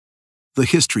the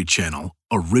History Channel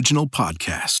original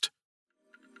podcast.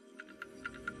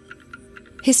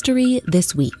 History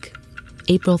This Week,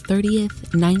 April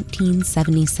 30th,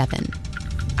 1977.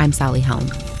 I'm Sally Helm.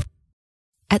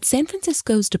 At San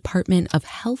Francisco's Department of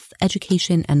Health,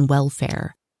 Education, and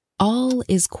Welfare, all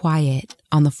is quiet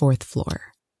on the fourth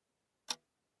floor.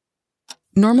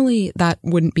 Normally, that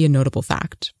wouldn't be a notable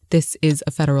fact. This is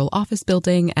a federal office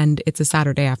building, and it's a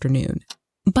Saturday afternoon.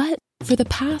 But for the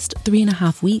past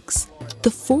 3.5 weeks, the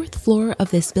fourth floor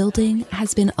of this building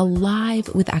has been alive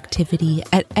with activity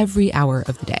at every hour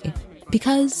of the day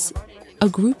because a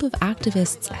group of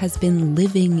activists has been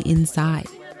living inside,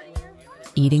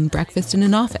 eating breakfast in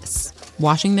an office,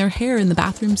 washing their hair in the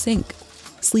bathroom sink,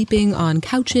 sleeping on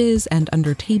couches and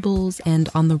under tables and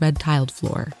on the red-tiled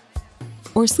floor,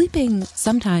 or sleeping,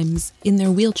 sometimes, in their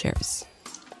wheelchairs.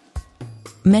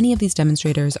 Many of these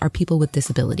demonstrators are people with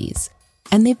disabilities,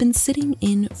 and they've been sitting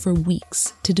in for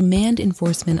weeks to demand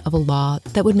enforcement of a law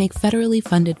that would make federally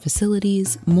funded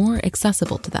facilities more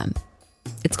accessible to them.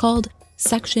 It's called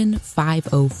Section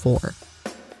 504.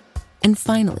 And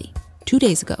finally, 2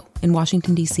 days ago in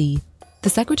Washington, D.C., the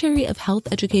Secretary of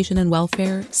Health, Education, and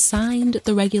Welfare signed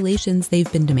the regulations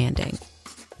they've been demanding.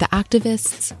 The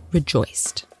activists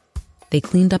rejoiced. They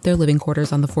cleaned up their living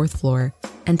quarters on the fourth floor,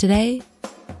 and today,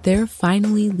 they're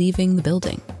finally leaving the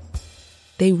building.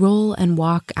 They roll and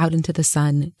walk out into the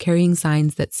sun, carrying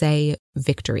signs that say,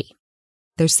 "Victory."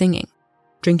 They're singing,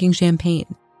 drinking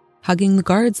champagne, hugging the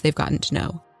guards they've gotten to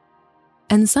know.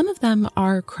 And some of them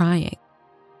are crying.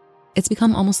 It's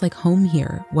become almost like home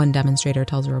here, one demonstrator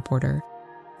tells a reporter.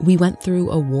 We went through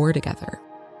a war together.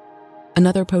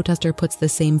 Another protester puts the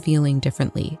same feeling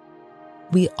differently.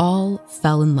 We all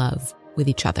fell in love with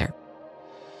each other.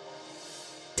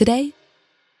 Today,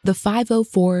 the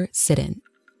 504 sit-in.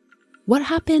 What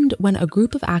happened when a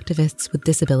group of activists with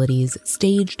disabilities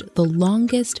staged the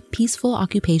longest peaceful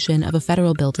occupation of a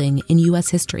federal building in U.S.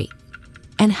 history?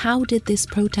 And how did this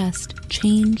protest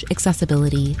change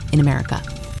accessibility in America?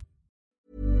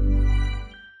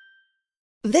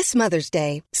 This Mother's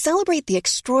Day, celebrate the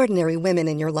extraordinary women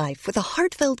in your life with a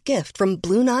heartfelt gift from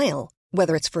Blue Nile.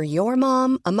 Whether it's for your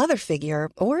mom, a mother figure,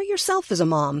 or yourself as a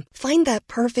mom, find that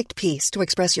perfect piece to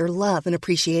express your love and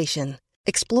appreciation.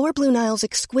 Explore Blue Nile's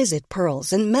exquisite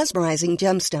pearls and mesmerizing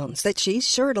gemstones that she's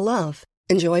sure to love.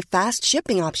 Enjoy fast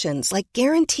shipping options like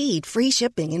guaranteed free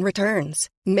shipping and returns.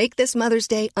 Make this Mother's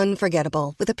Day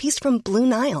unforgettable with a piece from Blue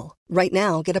Nile. Right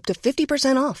now, get up to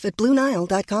 50% off at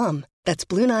BlueNile.com. That's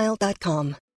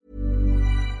BlueNile.com.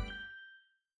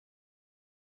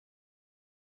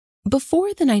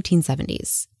 Before the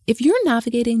 1970s, if you're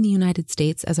navigating the United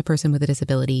States as a person with a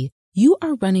disability, you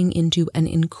are running into an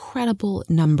incredible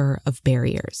number of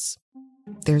barriers.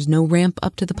 There's no ramp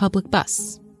up to the public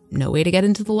bus, no way to get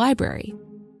into the library,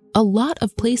 a lot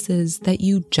of places that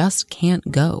you just can't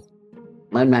go.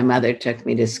 When my mother took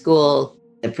me to school,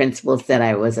 the principal said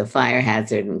I was a fire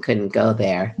hazard and couldn't go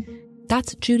there.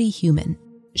 That's Judy Heumann.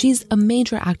 She's a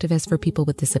major activist for people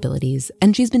with disabilities,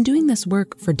 and she's been doing this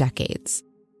work for decades.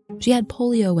 She had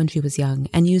polio when she was young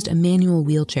and used a manual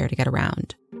wheelchair to get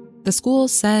around. The school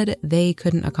said they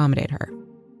couldn't accommodate her,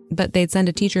 but they'd send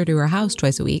a teacher to her house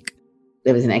twice a week.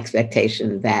 There was an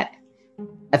expectation that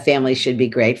a family should be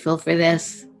grateful for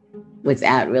this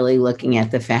without really looking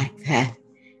at the fact that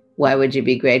why would you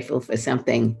be grateful for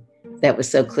something that was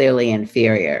so clearly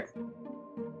inferior?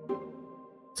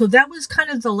 So that was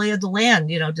kind of the lay of the land.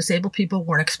 You know, disabled people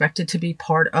weren't expected to be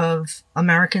part of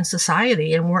American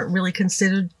society and weren't really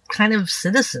considered kind of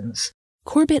citizens.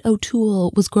 Corbett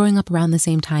O'Toole was growing up around the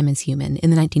same time as Heumann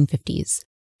in the 1950s.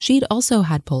 She'd also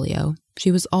had polio.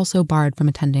 She was also barred from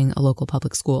attending a local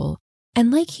public school.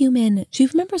 And like Heumann, she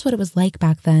remembers what it was like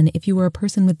back then if you were a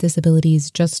person with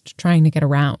disabilities just trying to get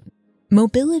around.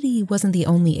 Mobility wasn't the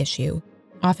only issue.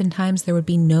 Oftentimes there would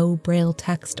be no Braille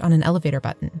text on an elevator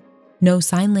button, no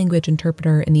sign language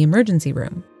interpreter in the emergency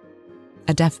room.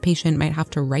 A deaf patient might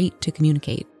have to write to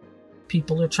communicate.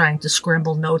 People are trying to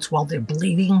scramble notes while they're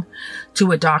bleeding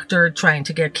to a doctor trying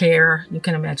to get care. You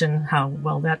can imagine how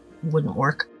well that wouldn't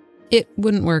work. It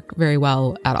wouldn't work very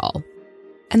well at all.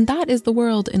 And that is the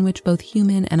world in which both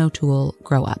Heumann and O'Toole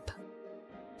grow up.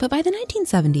 But by the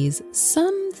 1970s,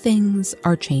 some things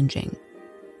are changing.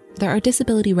 There are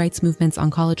disability rights movements on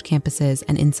college campuses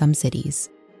and in some cities.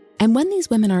 And when these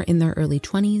women are in their early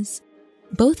 20s,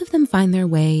 both of them find their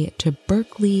way to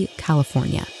Berkeley,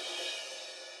 California.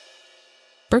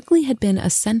 Berkeley had been a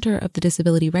center of the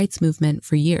disability rights movement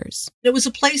for years. It was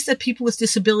a place that people with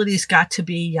disabilities got to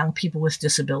be young people with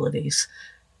disabilities.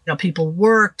 You know, people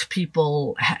worked,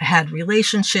 people had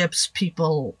relationships,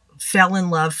 people fell in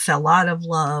love, fell out of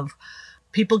love.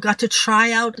 people got to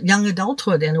try out young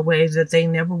adulthood in a way that they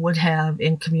never would have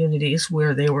in communities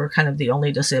where they were kind of the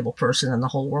only disabled person and the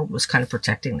whole world was kind of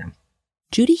protecting them.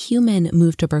 Judy Heumann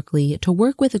moved to Berkeley to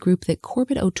work with a group that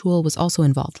Corbett O'Toole was also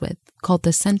involved with, called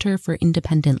the Center for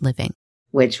Independent Living,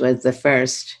 which was the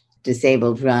first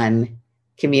disabled-run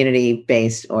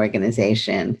community-based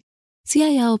organization.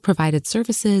 CIL provided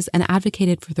services and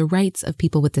advocated for the rights of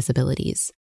people with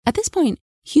disabilities. At this point,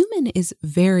 Heumann is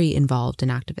very involved in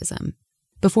activism.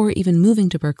 Before even moving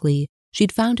to Berkeley,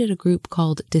 she'd founded a group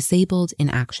called Disabled in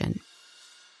Action.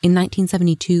 In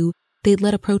 1972, they'd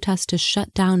led a protest to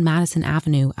shut down Madison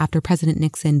Avenue after President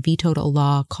Nixon vetoed a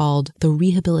law called the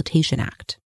Rehabilitation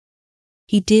Act.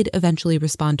 He did eventually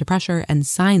respond to pressure and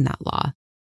sign that law.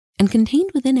 And contained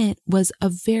within it was a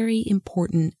very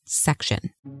important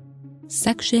section.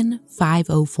 Section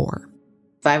 504.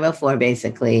 504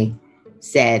 basically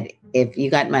said if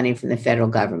you got money from the federal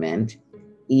government,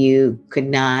 you could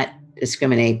not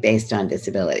discriminate based on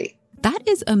disability. That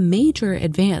is a major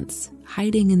advance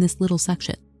hiding in this little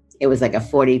section. It was like a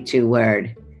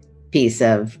 42-word piece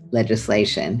of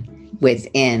legislation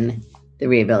within the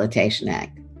Rehabilitation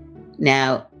Act.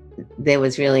 Now, there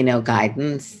was really no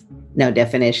guidance, no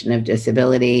definition of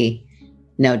disability,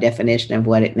 no definition of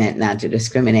what it meant not to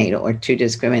discriminate or to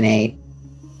discriminate.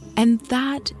 And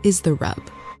that is the rub.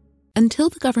 Until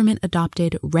the government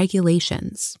adopted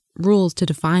regulations, rules to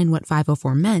define what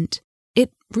 504 meant,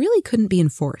 it really couldn't be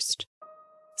enforced.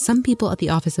 Some people at the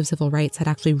Office of Civil Rights had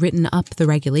actually written up the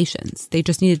regulations. They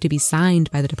just needed to be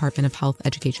signed by the Department of Health,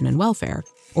 Education, and Welfare,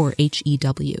 or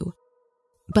HEW.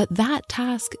 But that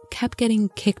task kept getting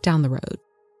kicked down the road.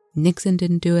 Nixon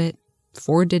didn't do it.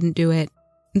 Ford didn't do it.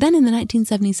 Then in the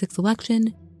 1976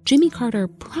 election, Jimmy Carter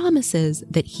promises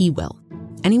that he will.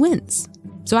 And he wins.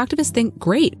 So activists think,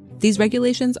 great, these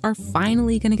regulations are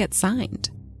finally going to get signed.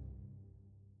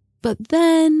 But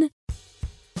then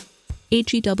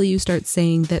HEW starts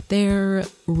saying that they're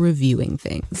reviewing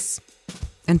things.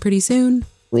 And pretty soon,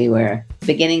 we were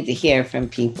beginning to hear from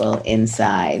people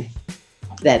inside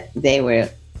that they were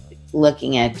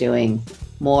looking at doing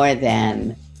more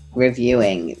than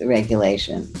reviewing the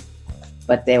regulation.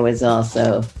 But there was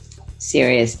also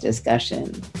serious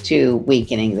discussion to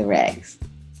weakening the regs.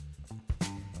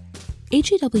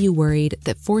 HEW worried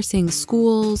that forcing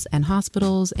schools and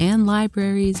hospitals and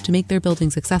libraries to make their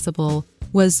buildings accessible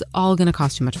was all going to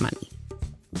cost too much money.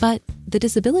 But the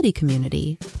disability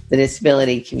community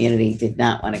did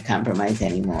not want to compromise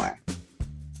anymore.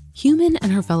 Heumann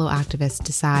and her fellow activists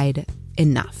decide,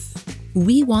 enough.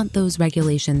 We want those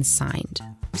regulations signed.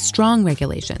 Strong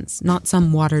regulations, not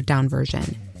some watered-down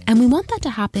version. And we want that to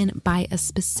happen by a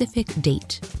specific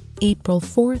date, April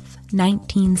 4th,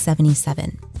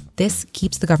 1977. This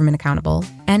keeps the government accountable,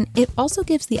 and it also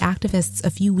gives the activists a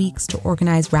few weeks to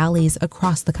organize rallies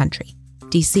across the country.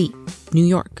 D.C., New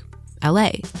York,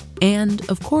 L.A., and,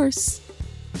 of course,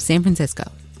 San Francisco.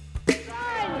 Sign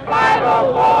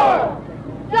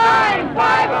 504! Sign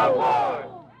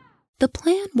 504! The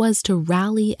plan was to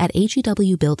rally at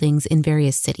HEW buildings in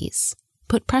various cities,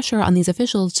 put pressure on these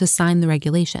officials to sign the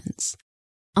regulations.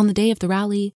 On the day of the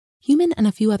rally, Heumann and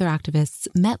a few other activists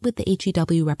met with the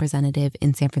HEW representative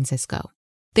in San Francisco.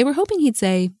 They were hoping he'd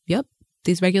say, yep,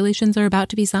 these regulations are about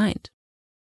to be signed.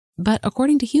 But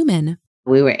according to Heumann,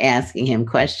 we were asking him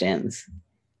questions.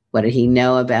 What did he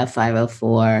know about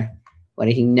 504? What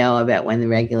did he know about when the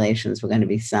regulations were going to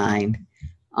be signed?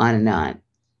 On and on.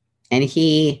 And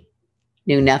he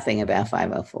knew nothing about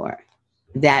 504.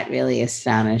 That really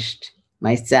astonished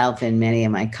myself and many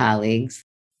of my colleagues.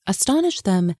 Astonished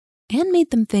them and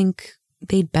made them think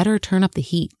they'd better turn up the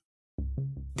heat.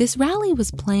 This rally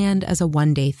was planned as a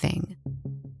one-day thing,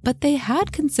 but they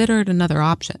had considered another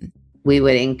option. We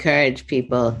would encourage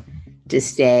people to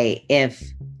stay if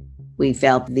we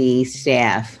felt the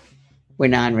staff were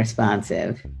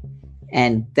non-responsive.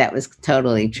 And that was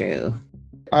totally true.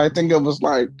 I think it was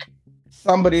like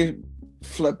somebody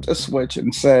flipped a switch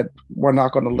and said, we're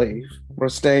not going to leave. We're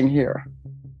staying here.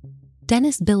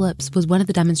 Dennis Billups was one of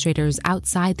the demonstrators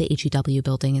outside the HEW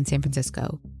building in San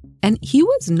Francisco, and he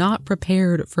was not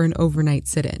prepared for an overnight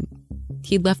sit-in.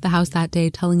 He'd left the house that day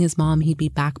telling his mom he'd be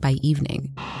back by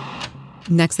evening.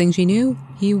 Next thing she knew,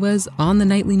 he was on the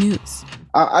nightly news.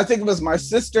 I think it was my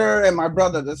sister and my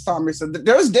brother that saw me, said,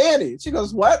 there's Danny. She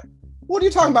goes, what? What are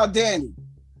you talking about, Danny?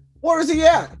 Where is he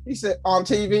at? He said, on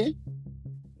TV.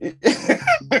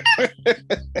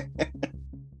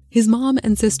 His mom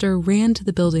and sister ran to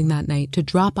the building that night to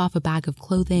drop off a bag of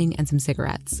clothing and some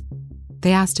cigarettes.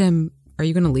 They asked him, are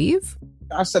you going to leave?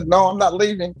 I said, no, I'm not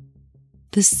leaving.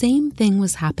 The same thing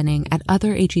was happening at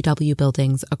other HEW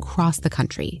buildings across the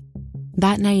country.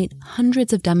 That night,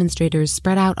 hundreds of demonstrators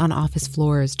spread out on office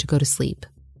floors to go to sleep.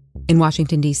 In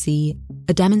Washington, D.C.,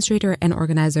 a demonstrator and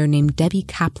organizer named Debbie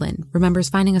Kaplan remembers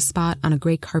finding a spot on a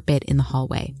gray carpet in the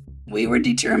hallway. We were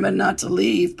determined not to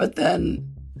leave, but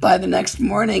then by the next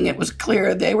morning, it was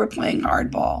clear they were playing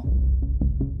hardball.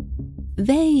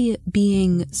 They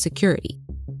being security.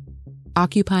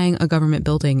 Occupying a government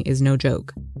building is no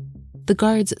joke. The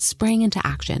guards sprang into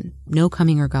action, no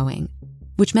coming or going,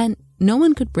 which meant no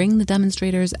one could bring the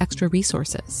demonstrators extra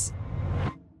resources.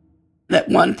 At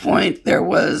one point, there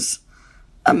was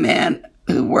a man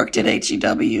who worked at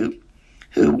HEW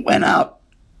who went out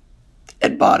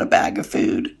and bought a bag of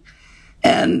food,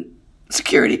 and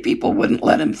security people wouldn't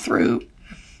let him through.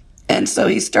 And so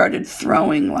he started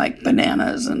throwing like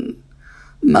bananas and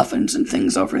muffins and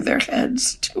things over their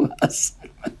heads to us.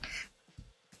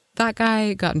 That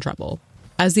guy got in trouble.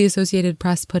 As the Associated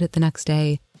Press put it the next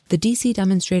day, the DC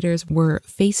demonstrators were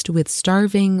faced with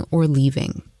starving or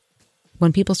leaving.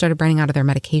 When people started running out of their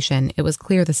medication, it was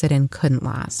clear the sit-in couldn't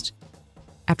last.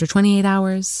 After 28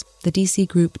 hours, the DC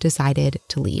group decided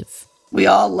to leave. We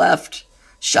all left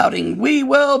shouting, "We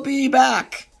will be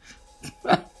back,"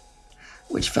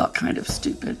 which felt kind of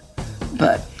stupid.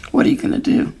 But what are you going to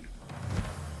do?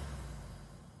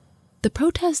 The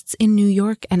protests in New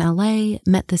York and LA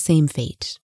met the same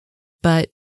fate,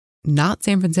 but not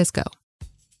San Francisco.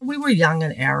 We were young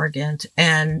and arrogant,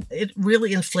 and it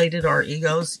really inflated our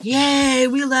egos. Yay,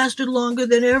 we lasted longer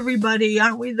than everybody.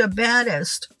 Aren't we the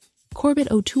baddest?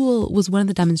 Corbett O'Toole was one of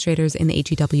the demonstrators in the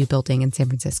HEW building in San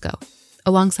Francisco,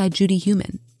 alongside Judy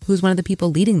Heumann, who was one of the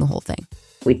people leading the whole thing.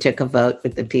 We took a vote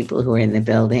with the people who were in the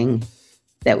building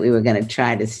that we were going to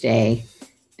try to stay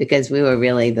because we were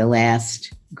really the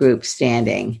last group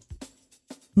standing.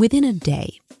 Within a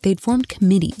day, they'd formed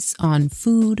committees on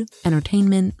food,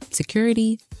 entertainment,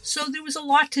 security. So there was a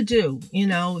lot to do. You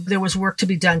know, there was work to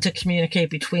be done to communicate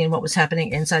between what was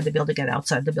happening inside the building and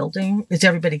outside the building. Is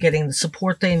everybody getting the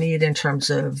support they need in terms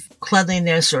of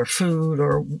cleanliness or food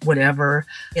or whatever?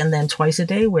 And then twice a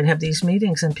day we'd have these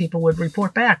meetings and people would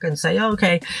report back and say, oh,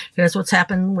 okay, here's what's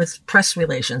happened with press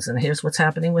relations and here's what's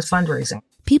happening with fundraising.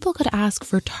 People could ask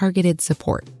for targeted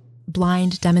support.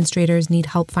 Blind demonstrators need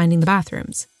help finding the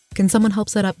bathrooms. Can someone help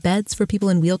set up beds for people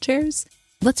in wheelchairs?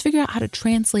 Let's figure out how to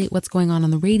translate what's going on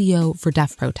the radio for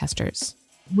deaf protesters.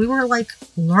 We were like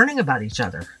learning about each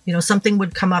other. You know, something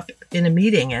would come up in a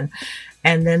meeting and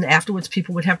then afterwards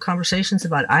people would have conversations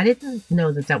about, I didn't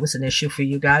know that was an issue for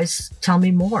you guys. Tell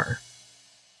me more.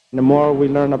 The more we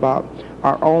learn about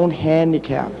our own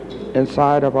handicap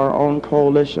inside of our own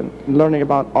coalition, learning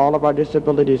about all of our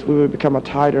disabilities, we would become a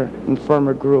tighter and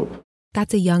firmer group.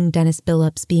 That's a young Dennis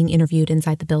Billups being interviewed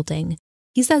inside the building.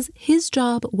 He says his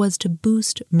job was to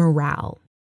boost morale.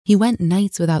 He went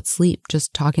nights without sleep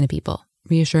just talking to people,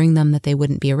 reassuring them that they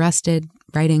wouldn't be arrested,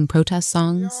 writing protest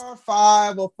songs. We are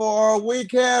 504, we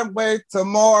can't wait till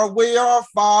more. We are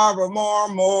 5 or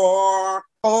more.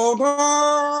 Hold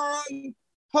on,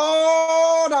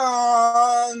 hold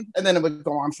on. And then it would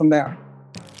go on from there.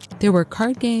 There were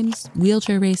card games,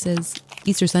 wheelchair races.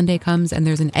 Easter Sunday comes and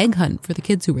there's an egg hunt for the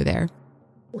kids who were there.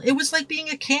 It was like being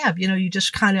a camp. You know, you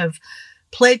just kind of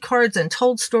played cards and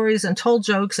told stories and told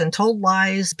jokes and told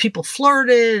lies. People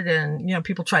flirted and, you know,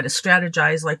 people tried to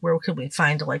strategize, like, where could we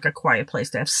find like a quiet place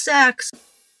to have sex?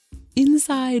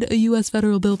 Inside a U.S.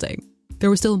 federal building, there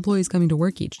were still employees coming to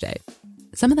work each day.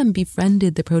 Some of them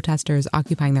befriended the protesters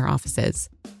occupying their offices.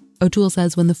 O'Toole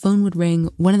says when the phone would ring,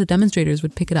 one of the demonstrators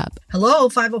would pick it up. Hello,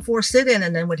 504 sit-in,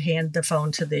 and then would hand the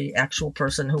phone to the actual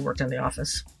person who worked in the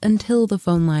office. Until the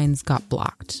phone lines got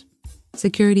blocked.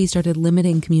 Security started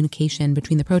limiting communication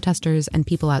between the protesters and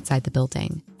people outside the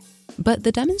building. But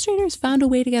the demonstrators found a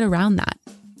way to get around that.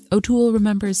 O'Toole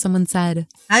remembers someone said,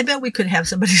 I bet we could have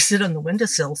somebody sit on the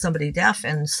windowsill, somebody deaf,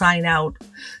 and sign out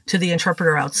to the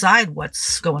interpreter outside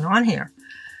what's going on here.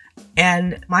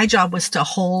 And my job was to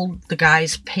hold the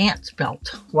guy's pants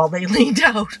belt while they leaned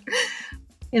out.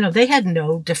 You know, they had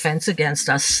no defense against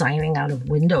us signing out of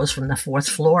windows from the 4th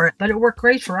floor, but it worked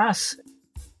great for us.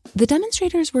 The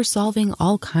demonstrators were solving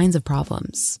all kinds of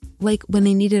problems. Like when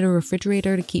they needed a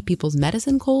refrigerator to keep people's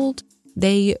medicine cold,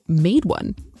 they made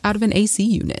one out of an AC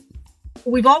unit.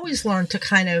 We've always learned to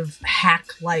kind of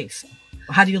hack life.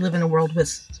 How do you live in a world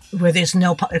where there's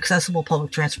no accessible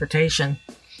public transportation?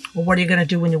 Well, what are you going to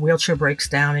do when your wheelchair breaks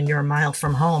down and you're a mile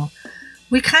from home?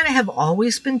 We kind of have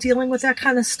always been dealing with that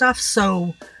kind of stuff.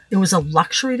 So it was a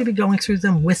luxury to be going through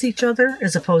them with each other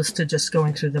as opposed to just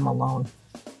going through them alone.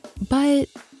 But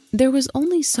there was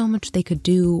only so much they could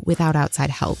do without outside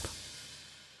help.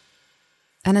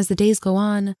 And as the days go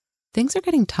on, things are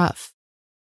getting tough.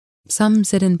 Some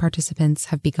sit-in participants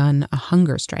have begun a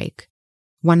hunger strike.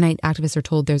 One night, activists are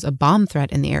told there's a bomb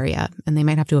threat in the area and they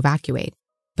might have to evacuate,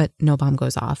 but no bomb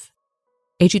goes off.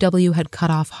 HEW had cut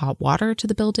off hot water to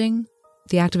the building.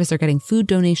 The activists are getting food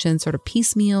donations sort of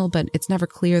piecemeal, but it's never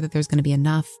clear that there's going to be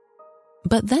enough.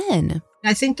 But then...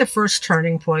 I think the first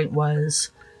turning point was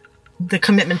the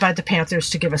commitment by the Panthers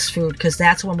to give us food, because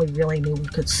that's when we really knew we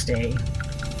could stay.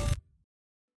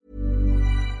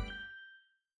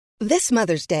 This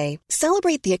Mother's Day,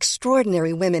 celebrate the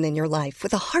extraordinary women in your life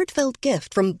with a heartfelt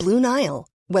gift from Blue Nile.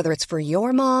 Whether it's for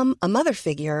your mom, a mother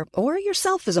figure, or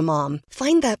yourself as a mom,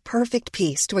 find that perfect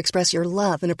piece to express your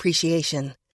love and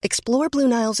appreciation. Explore Blue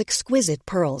Nile's exquisite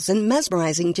pearls and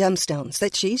mesmerizing gemstones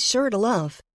that she's sure to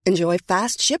love. Enjoy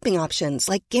fast shipping options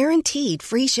like guaranteed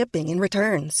free shipping and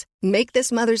returns. Make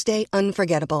this Mother's Day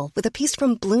unforgettable with a piece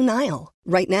from Blue Nile.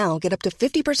 Right now, get up to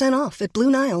 50% off at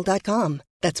BlueNile.com.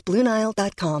 That's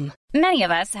BlueNile.com. Many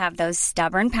of us have those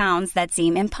stubborn pounds that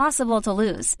seem impossible to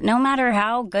lose, no matter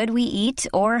how good we eat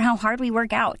or how hard we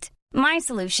work out. My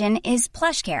solution is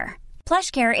PlushCare.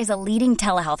 PlushCare is a leading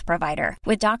telehealth provider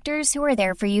with doctors who are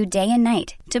there for you day and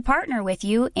night to partner with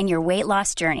you in your weight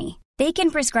loss journey. They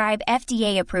can prescribe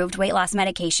FDA-approved weight loss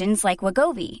medications like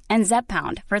Wegovy and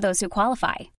Zepbound for those who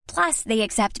qualify. Plus, they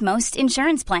accept most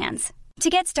insurance plans. To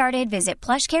get started, visit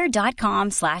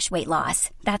plushcare.com/weightloss.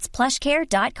 That's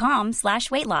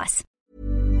plushcare.com/weightloss.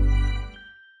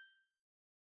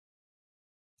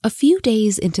 A few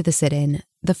days into the sit-in,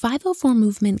 the 504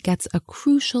 movement gets a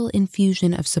crucial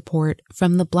infusion of support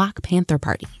from the Black Panther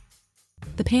Party.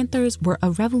 The Panthers were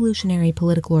a revolutionary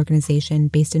political organization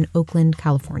based in Oakland,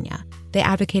 California. They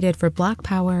advocated for Black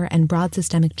power and broad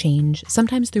systemic change,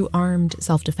 sometimes through armed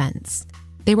self-defense.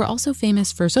 They were also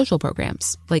famous for social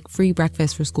programs, like free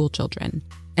breakfast for school children.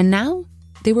 And now,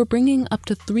 they were bringing up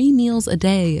to 3 meals a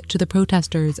day to the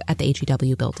protesters at the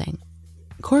HEW building.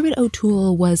 Corbett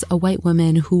O'Toole was a white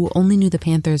woman who only knew the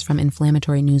Panthers from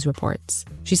inflammatory news reports.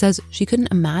 She says she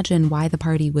couldn't imagine why the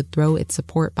party would throw its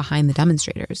support behind the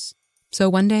demonstrators. So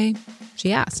one day,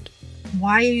 she asked,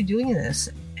 "Why are you doing this?"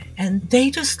 And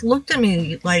they just looked at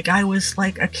me like I was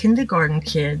like a kindergarten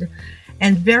kid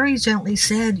and very gently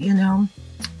said,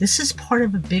 this is part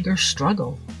of a bigger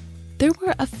struggle. There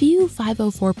were a few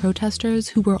 504 protesters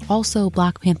who were also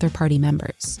Black Panther Party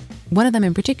members. One of them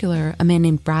in particular, a man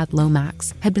named Brad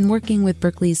Lomax, had been working with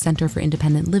Berkeley's Center for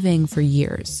Independent Living for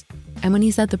years. And when he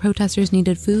said the protesters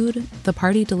needed food, the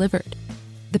party delivered.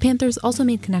 The Panthers also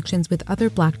made connections with other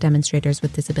Black demonstrators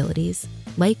with disabilities,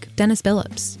 like Dennis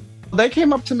Billups. They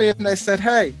came up to me and they said,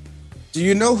 "Hey, do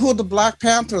you know who the Black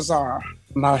Panthers are?"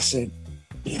 And I said,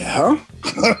 "Yeah."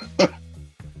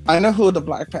 I know who the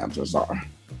Black Panthers are.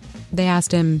 They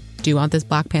asked him, "Do you want this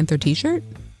Black Panther t-shirt?"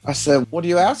 I said, "What are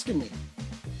you asking me?"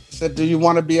 He said, "Do you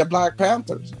want to be a Black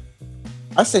Panther?"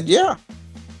 I said, "Yeah."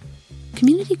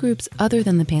 Community groups other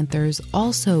than the Panthers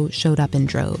also showed up in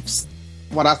droves.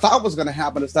 What I thought was going to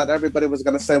happen is that everybody was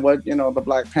going to say, well, the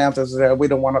Black Panthers are there, we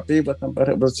don't want to be with them, but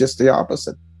it was just the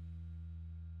opposite.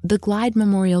 The Glide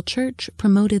Memorial Church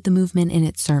promoted the movement in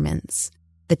its sermons.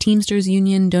 The Teamsters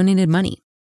Union donated money.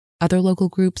 Other local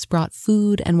groups brought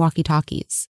food and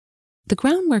walkie-talkies. The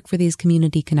groundwork for these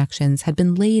community connections had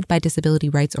been laid by disability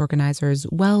rights organizers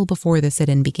well before the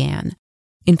sit-in began.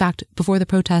 In fact, before the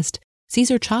protest,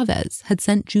 Cesar Chavez had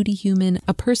sent Judy Heumann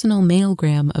a personal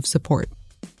mailgram of support.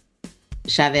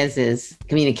 Chavez's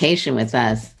communication with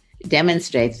us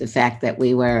demonstrates the fact that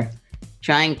we were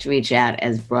trying to reach out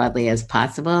as broadly as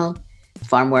possible.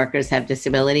 Farm workers have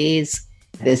disabilities.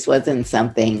 This wasn't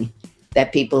something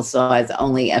that people saw as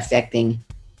only affecting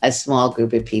a small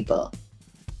group of people.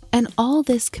 And all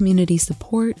this community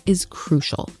support is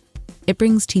crucial. It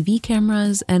brings TV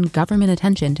cameras and government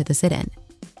attention to the sit-in.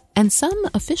 And some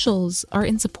officials are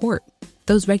in support.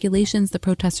 Those regulations the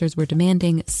protesters were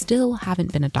demanding still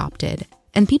haven't been adopted,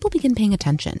 and people begin paying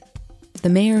attention. The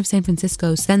mayor of San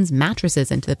Francisco sends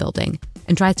mattresses into the building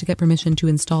and tries to get permission to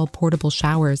install portable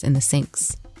showers in the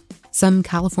sinks. Some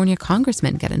California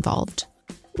congressmen get involved.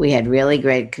 We had really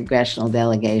great congressional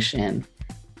delegation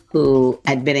who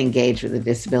had been engaged with the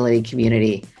disability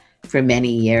community for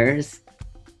many years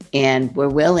and were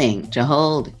willing to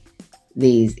hold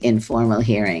these informal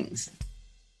hearings.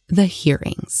 The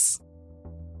hearings.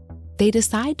 They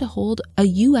decide to hold a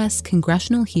U.S.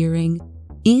 congressional hearing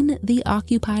in the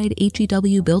occupied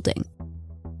HEW building.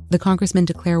 The congressmen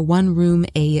declare one room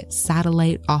a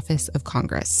satellite office of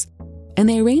Congress, and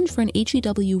they arrange for an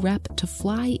HEW rep to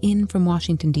fly in from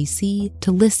Washington, D.C.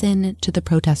 to listen to the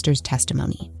protesters'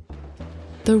 testimony.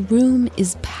 The room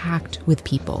is packed with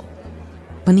people.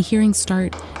 When the hearings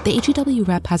start, the HEW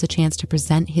rep has a chance to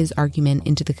present his argument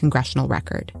into the congressional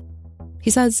record. He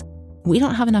says, we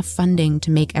don't have enough funding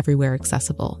to make everywhere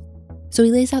accessible. So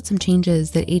he lays out some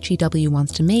changes that HEW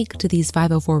wants to make to these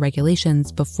 504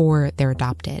 regulations before they're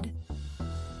adopted.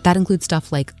 That includes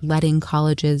stuff like letting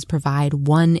colleges provide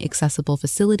one accessible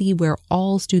facility where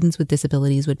all students with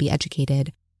disabilities would be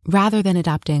educated, rather than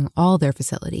adopting all their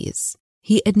facilities.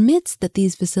 He admits that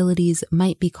these facilities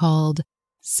might be called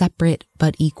separate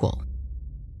but equal.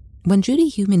 When Judy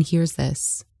Heumann hears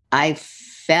this, I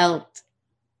felt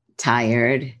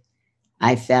tired.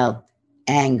 I felt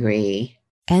angry.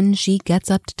 And she gets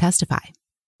up to testify.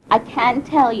 I can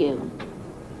tell you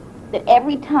that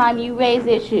every time you raise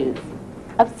issues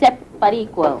of separate but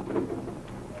equal,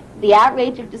 the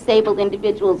outrage of disabled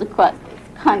individuals across this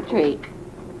country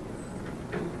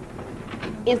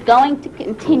is going to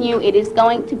continue. It is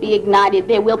going to be ignited.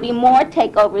 There will be more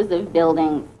takeovers of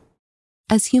buildings.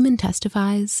 As Heumann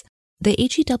testifies, the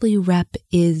HEW rep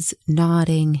is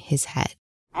nodding his head.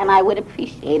 And I would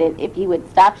appreciate it if you would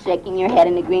stop shaking your head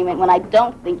in agreement when I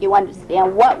don't think you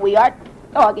understand what we are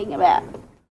talking about.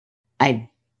 I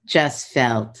just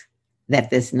felt that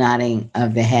this nodding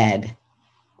of the head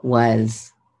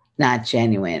was not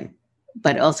genuine.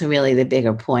 But also really the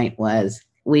bigger point was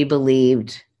we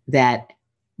believed that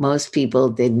most people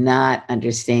did not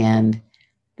understand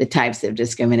the types of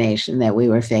discrimination that we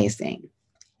were facing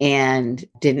and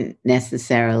didn't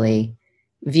necessarily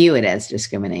view it as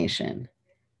discrimination,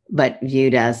 but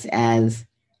viewed us as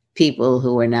people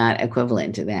who were not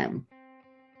equivalent to them.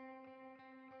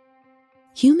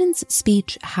 Heumann's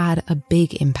speech had a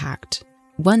big impact.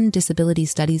 One disability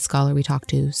studies scholar we talked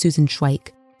to, Susan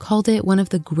Schweik, called it one of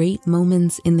the great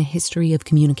moments in the history of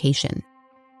communication.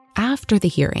 After the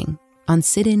hearing, on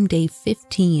sit-in day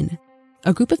 15,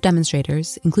 a group of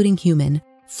demonstrators, including Heumann,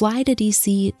 fly to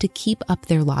D.C. to keep up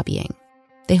their lobbying.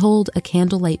 They hold a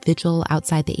candlelight vigil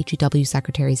outside the HEW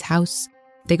secretary's house.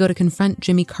 They go to confront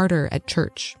Jimmy Carter at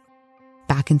church.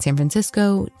 Back in San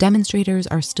Francisco, demonstrators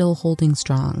are still holding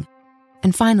strong.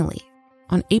 And finally,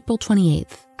 on April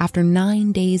 28th, after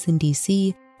 9 days in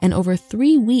D.C. and over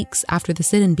 3 weeks after the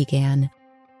sit-in began,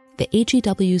 the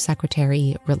HEW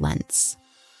secretary relents.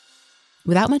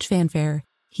 Without much fanfare,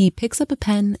 he picks up a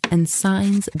pen and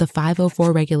signs the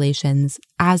 504 regulations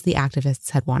as the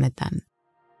activists had wanted them.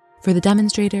 For the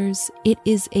demonstrators, it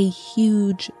is a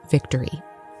huge victory.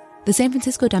 The San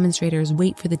Francisco demonstrators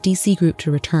wait for the DC group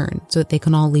to return so that they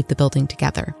can all leave the building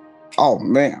together. Oh,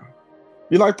 man.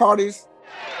 You like parties?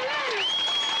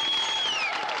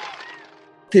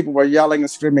 People were yelling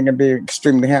and screaming and being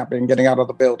extremely happy and getting out of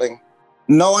the building,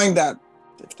 knowing that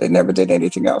if they never did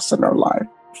anything else in their life,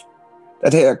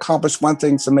 that they accomplished one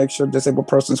thing to make sure disabled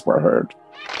persons were heard.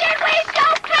 Did we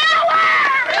show power?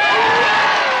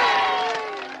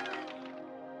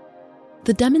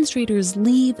 The demonstrators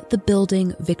leave the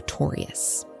building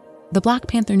victorious. The Black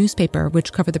Panther newspaper,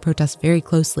 which covered the protests very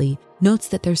closely, notes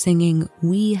that they're singing,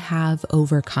 "We have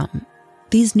overcome."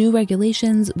 These new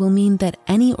regulations will mean that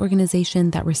any organization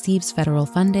that receives federal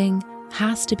funding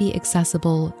has to be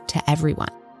accessible to everyone.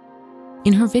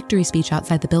 In her victory speech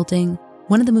outside the building,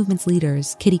 one of the movement's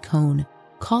leaders, Kitty Cohn,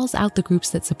 calls out the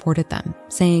groups that supported them,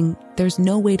 saying there's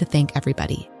no way to thank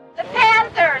everybody. The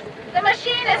Panthers, the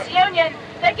Machinists Union,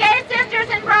 the Gay Sisters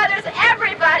and Brothers,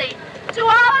 everybody. To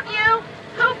all of you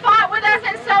who fought with us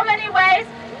in so many ways,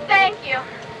 thank you.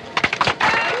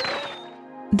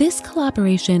 This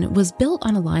collaboration was built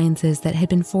on alliances that had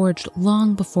been forged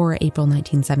long before April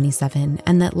 1977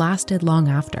 and that lasted long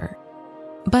after.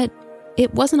 But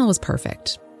it wasn't always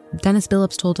perfect. Dennis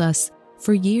Billups told us,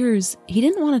 for years, he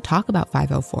didn't want to talk about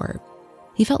 504.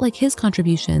 He felt like his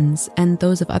contributions and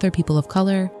those of other people of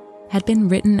color had been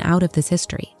written out of this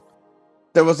history.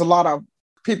 There was a lot of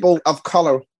people of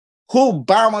color who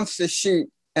balanced the sheet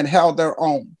and held their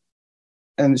own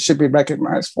and should be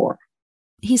recognized for.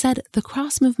 He said the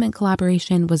cross-movement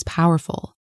collaboration was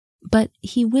powerful, but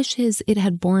he wishes it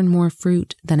had borne more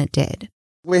fruit than it did.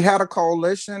 We had a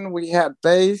coalition, we had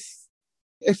base.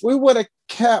 If we would have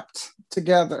kept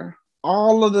together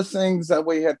all of the things that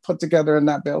we had put together in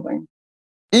that building,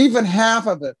 even half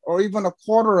of it or even a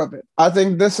quarter of it, I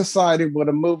think this society would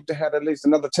have moved ahead at least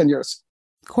another 10 years.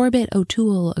 Corbett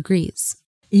O'Toole agrees.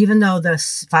 Even though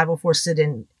this 504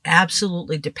 sit-in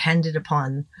absolutely depended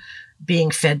upon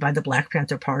being fed by the Black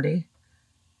Panther Party,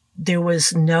 there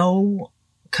was no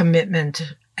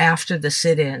commitment after the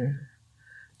sit-in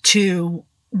to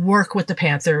work with the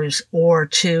Panthers or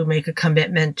to make a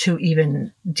commitment to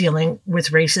even dealing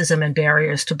with racism and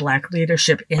barriers to Black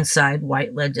leadership inside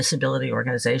white-led disability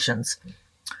organizations.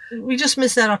 We just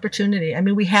missed that opportunity. I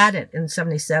mean, we had it in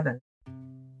 77.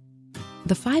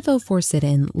 The 504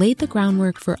 sit-in laid the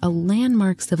groundwork for a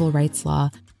landmark civil rights law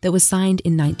that was signed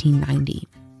in 1990,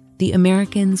 the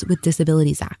Americans with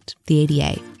Disabilities Act, the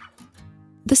ADA.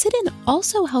 The sit-in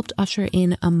also helped usher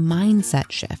in a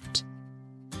mindset shift.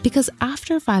 Because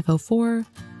after 504,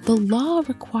 the law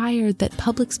required that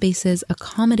public spaces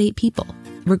accommodate people,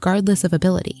 regardless of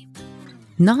ability.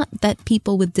 Not that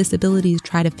people with disabilities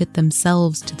try to fit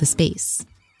themselves to the space.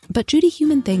 But Judy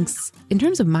Heumann thinks, in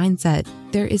terms of mindset,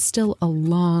 there is still a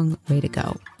long way to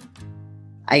go.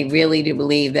 I really do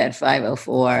believe that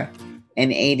 504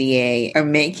 and ADA are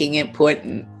making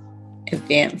important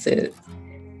advances.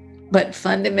 But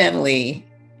fundamentally,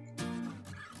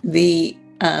 the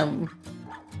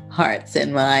hearts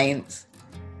and minds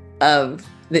of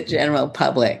the general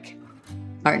public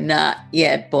are not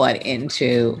yet bought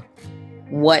into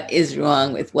what is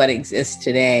wrong with what exists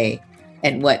today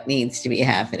and what needs to be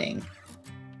happening.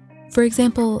 For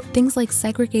example, things like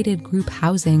segregated group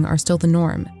housing are still the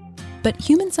norm. But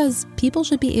Heumann says people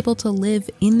should be able to live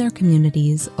in their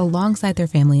communities alongside their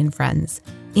family and friends,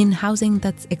 in housing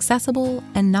that's accessible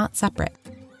and not separate.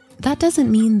 That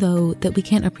doesn't mean, though, that we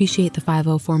can't appreciate the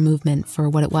 504 movement for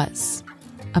what it was.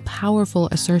 A powerful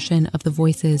assertion of the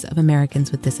voices of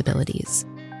Americans with disabilities.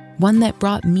 One that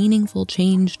brought meaningful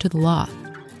change to the law,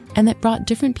 and that brought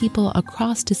different people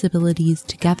across disabilities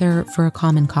together for a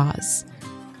common cause.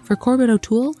 For Corbett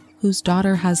O'Toole, whose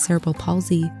daughter has cerebral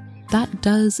palsy, that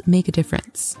does make a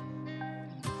difference.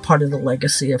 Part of the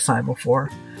legacy of 504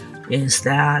 is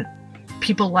that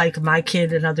people like my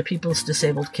kid and other people's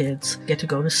disabled kids get to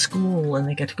go to school, and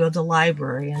they get to go to the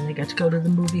library, and they get to go to the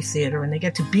movie theater, and they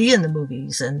get to be in the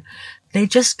movies, and they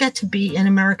just get to be in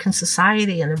American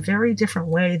society in a very different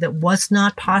way that was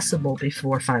not possible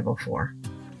before 504.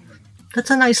 That's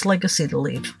a nice legacy to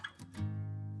leave.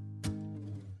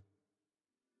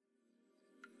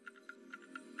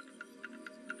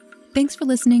 Thanks for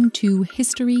listening to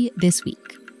History This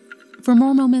Week. For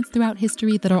more moments throughout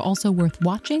history that are also worth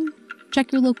watching,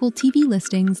 check your local TV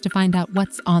listings to find out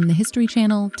what's on the History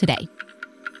Channel today.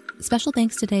 Special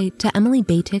thanks today to Emily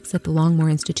Batix at the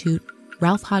Longmore Institute,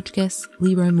 Ralph Hodgkiss,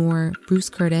 Leroy Moore, Bruce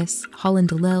Curtis, Holland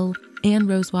DeLille, Anne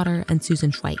Rosewater, and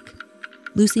Susan Schweik.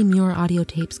 Lucy Muir audio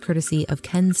tapes courtesy of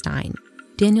Ken Stein.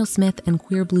 Daniel Smith and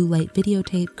Queer Blue Light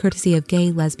videotape courtesy of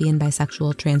Gay, Lesbian,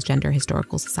 Bisexual, Transgender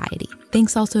Historical Society.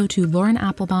 Thanks also to Lauren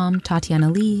Applebaum, Tatiana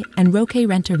Lee, and Roque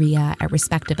Renteria at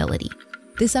Respectability.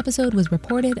 This episode was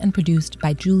reported and produced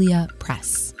by Julia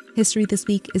Press. History This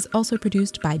Week is also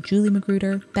produced by Julie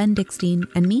Magruder, Ben Dickstein,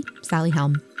 and me, Sally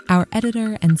Helm. Our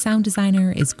editor and sound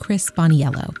designer is Chris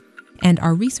Boniello, and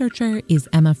our researcher is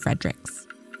Emma Fredericks.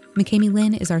 McKamey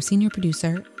Lynn is our senior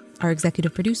producer. Our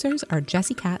executive producers are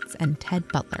Jesse Katz and Ted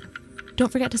Butler.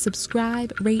 Don't forget to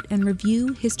subscribe, rate, and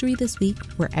review History This Week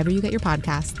wherever you get your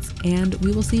podcasts, and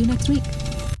we will see you next week.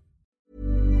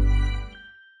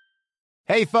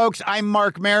 Hey, folks, I'm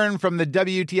Mark Maron from the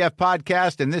WTF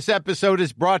Podcast, and this episode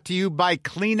is brought to you by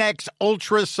Kleenex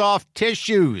Ultra Soft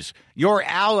Tissues, your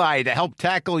ally to help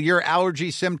tackle your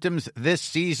allergy symptoms this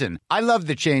season. I love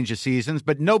the change of seasons,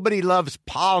 but nobody loves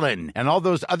pollen and all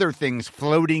those other things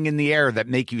floating in the air that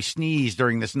make you sneeze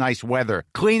during this nice weather.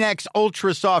 Kleenex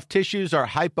Ultra Soft Tissues are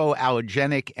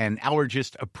hypoallergenic and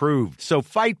allergist approved, so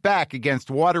fight back against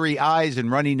watery eyes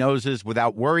and runny noses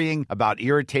without worrying about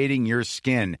irritating your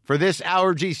skin. For this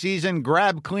allergy season,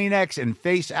 grab Kleenex and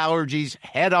face allergies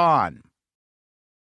head on.